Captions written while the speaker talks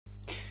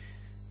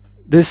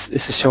This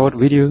is a short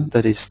video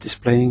that is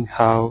displaying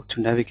how to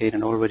navigate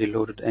an already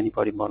loaded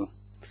AnyBody model.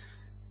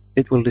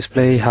 It will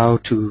display how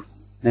to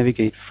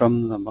navigate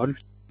from the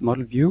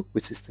model view,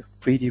 which is the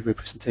 3D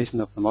representation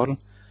of the model,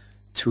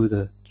 to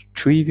the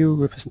tree view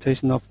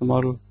representation of the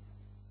model,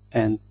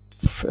 and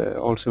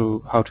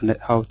also how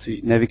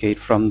to navigate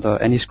from the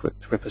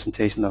AnyScript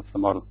representation of the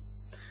model.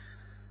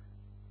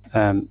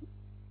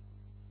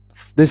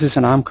 This is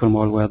an arm curl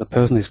model where the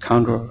person is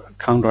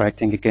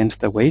counteracting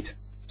against the weight.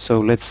 So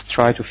let's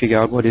try to figure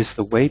out what is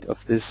the weight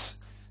of this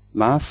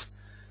mass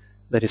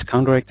that is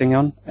counteracting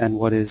on, and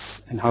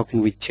how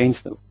can we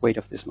change the weight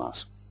of this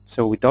mass.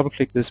 So we double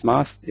click this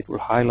mass, it will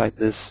highlight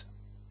this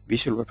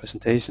visual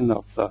representation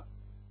of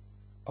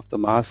the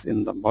mass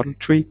in the model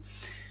tree.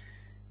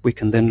 We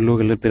can then look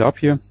a little bit up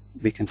here.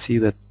 We can see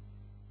that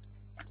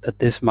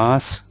this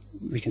mass,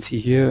 we can see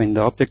here in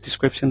the object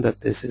description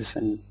that this is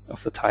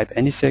of the type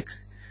AnySec.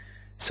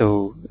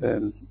 So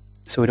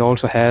it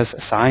also has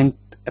assigned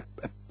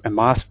a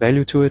mass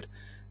value to it.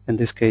 In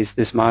this case,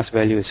 this mass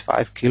value is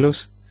 5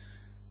 kilos.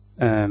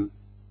 Then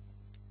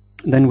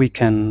we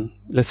can,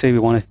 let's say we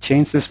want to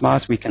change this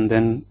mass, we can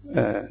then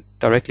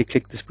directly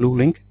click this blue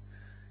link,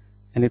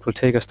 and it will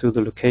take us to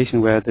the location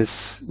where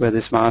this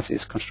mass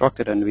is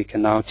constructed, and we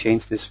can now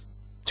change this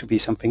to be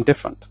something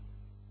different.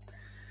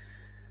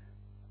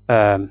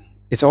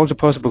 It's also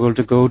possible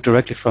to go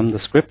directly from the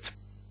script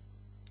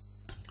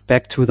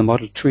back to the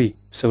model tree.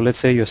 So let's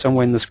say you're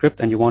somewhere in the script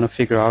and you want to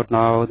figure out,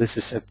 now this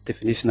is a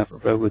definition of a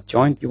railroad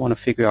joint. You want to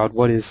figure out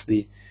what is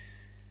the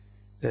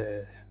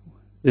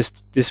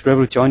this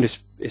railroad joint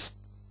is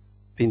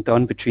being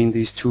done between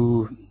these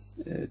two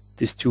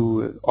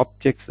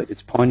objects that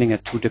it's pointing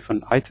at two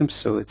different items.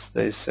 So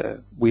there's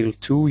wheel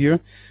 2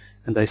 here,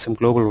 and there's some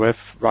global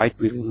ref right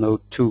wheel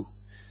node 2.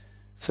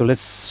 So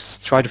let's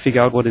try to figure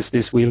out what is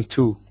this wheel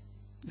 2.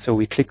 So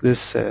we click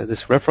this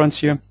reference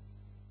here.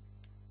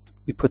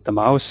 We put the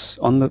mouse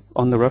on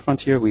the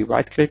reference here. We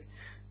right click.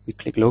 We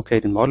click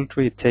locate in model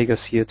tree. It takes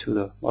us here to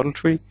the model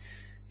tree.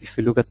 If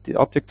we look at the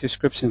object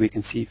description, we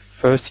can see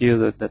first here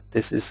that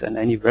this is an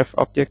AnyRef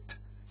object.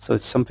 So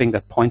it's something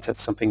that points at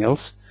something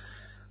else.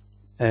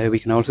 We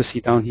can also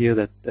see down here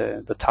that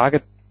the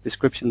target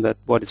description, that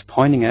what it's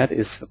pointing at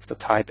is of the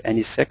type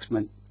AnySec,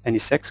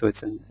 so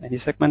it's an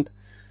AnySegment.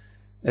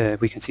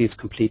 We can see its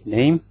complete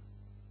name,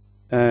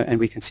 and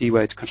we can see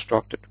where it's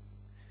constructed.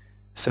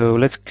 So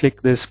let's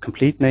click this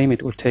complete name.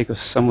 It will take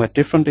us somewhere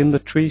different in the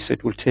tree. So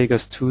it will take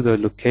us to the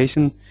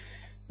location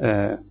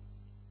where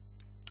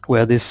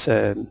this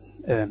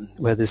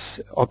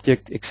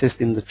object exists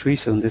in the tree.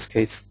 So in this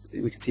case,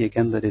 we can see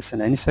again that it's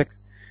an AnySec.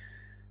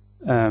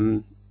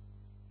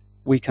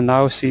 We can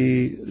now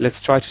see.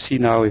 Let's try to see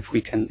now if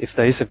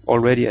there is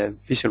already a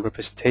visual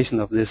representation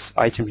of this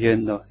item here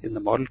in the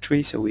model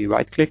tree. So we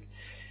right click,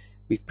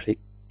 we click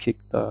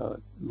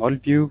the model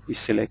view, we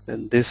select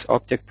then this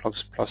object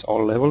plus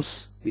all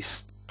levels, we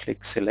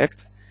click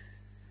select,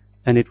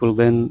 and it will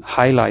then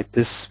highlight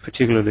this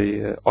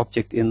particular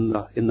object in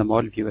the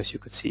model view, as you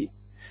could see.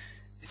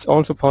 It's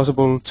also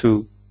possible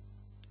to,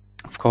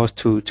 of course,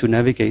 to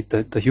navigate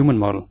the human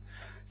model.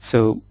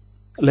 So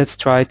let's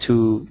try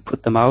to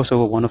put the mouse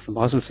over one of the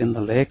muscles in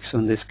the leg. So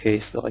in this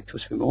case, the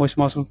rectus femoris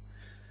muscle.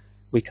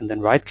 We can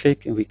then right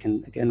click, and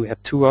we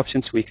have two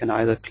options. We can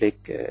either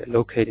click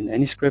locate in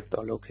AnyScript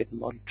or locate in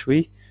model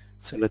tree.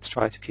 So let's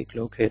try to click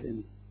locate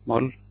in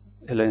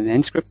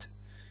AnyScript.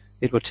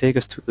 It will take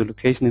us to the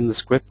location in the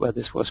script where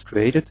this was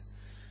created.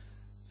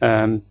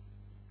 And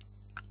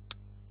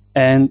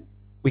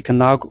we can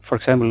now, for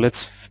example,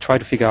 let's try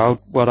to figure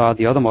out what are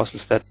the other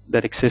muscles that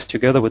exist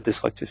together with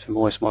this rectus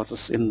femoris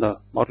muscles in the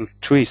model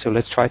tree. So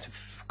let's try to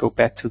go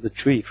back to the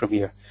tree from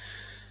here.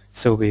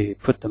 So we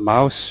put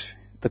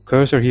the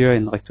cursor here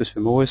in rectus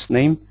femoris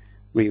name,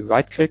 we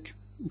right click,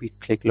 we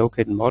click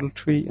locate in model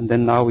tree, and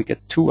then now we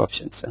get two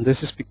options. And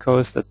this is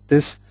because that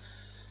this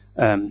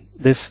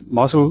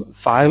muscle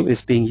file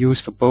is being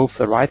used for both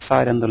the right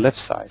side and the left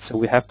side. So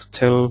we have to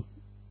tell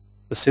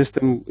the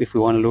system if we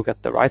want to look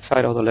at the right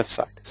side or the left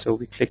side. So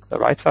we click the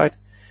right side,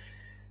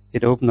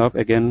 it opened up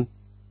again.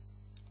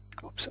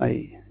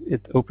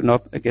 It opened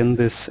up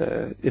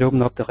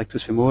the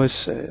rectus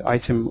femoris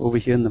item over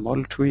here in the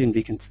model tree, and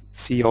we can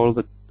see all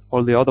the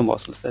other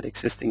muscles that are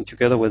existing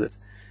together with it.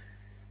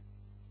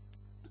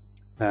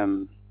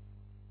 And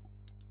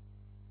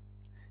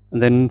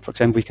then, for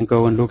example, we can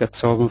go and look at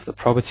some of the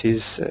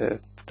properties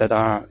that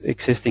are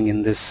existing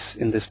in this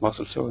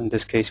muscle. So in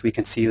this case, we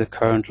can see the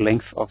current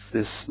length of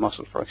this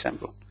muscle, for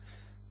example.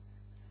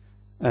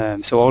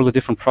 So all the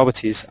different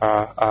properties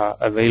are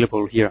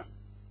available here.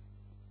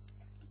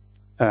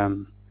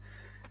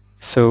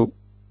 So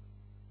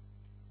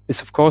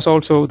it's of course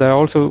also, there are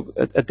also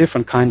a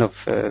different kind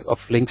of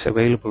links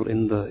available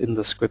in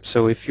the script.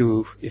 So if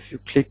you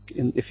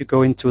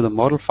go into the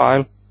model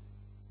file,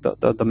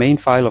 the main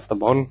file of the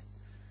model,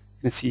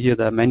 you can see here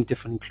there are many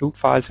different include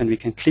files, and we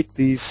can click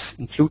these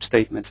include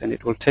statements, and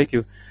it will take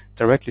you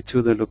directly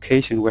to the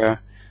location where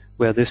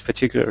this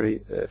particular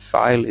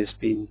file is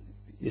being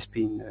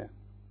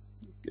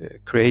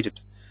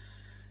created.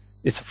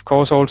 It's of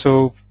course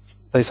also,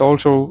 there's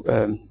also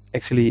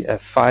actually a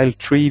file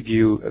tree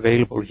view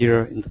available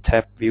here in the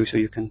tab view, so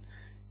you can,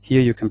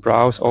 here you can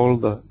browse all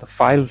the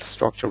file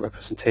structure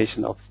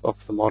representation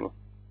of the model.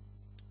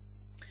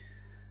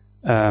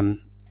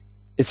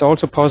 It's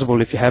also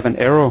possible, if you have an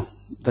error,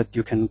 that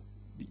you can,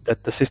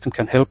 that the system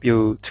can help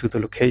you to the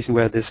location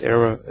where this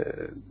error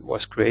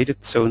was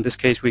created. So in this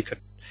case, we could,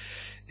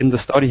 in the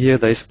study here,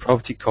 there is a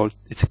property called,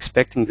 it's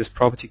expecting this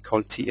property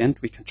called t-end.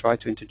 We can try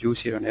to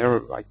introduce here an error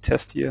right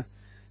test here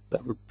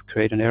that would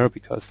create an error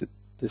because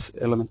this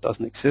element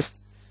doesn't exist.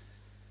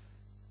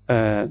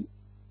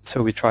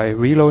 So we try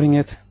reloading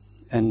it,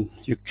 and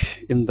you,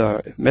 in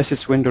the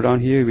message window down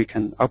here, we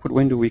can, output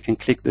window, we can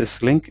click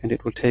this link and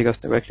it will take us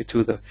directly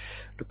to the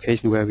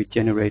location where we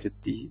generated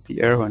the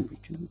error, and we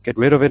can get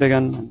rid of it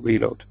again and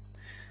reload.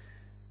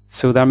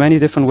 So there are many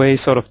different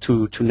ways sort of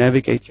to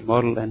navigate your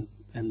model and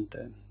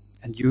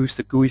use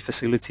the GUI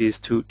facilities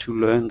to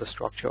learn the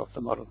structure of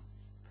the model.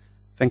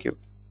 Thank you.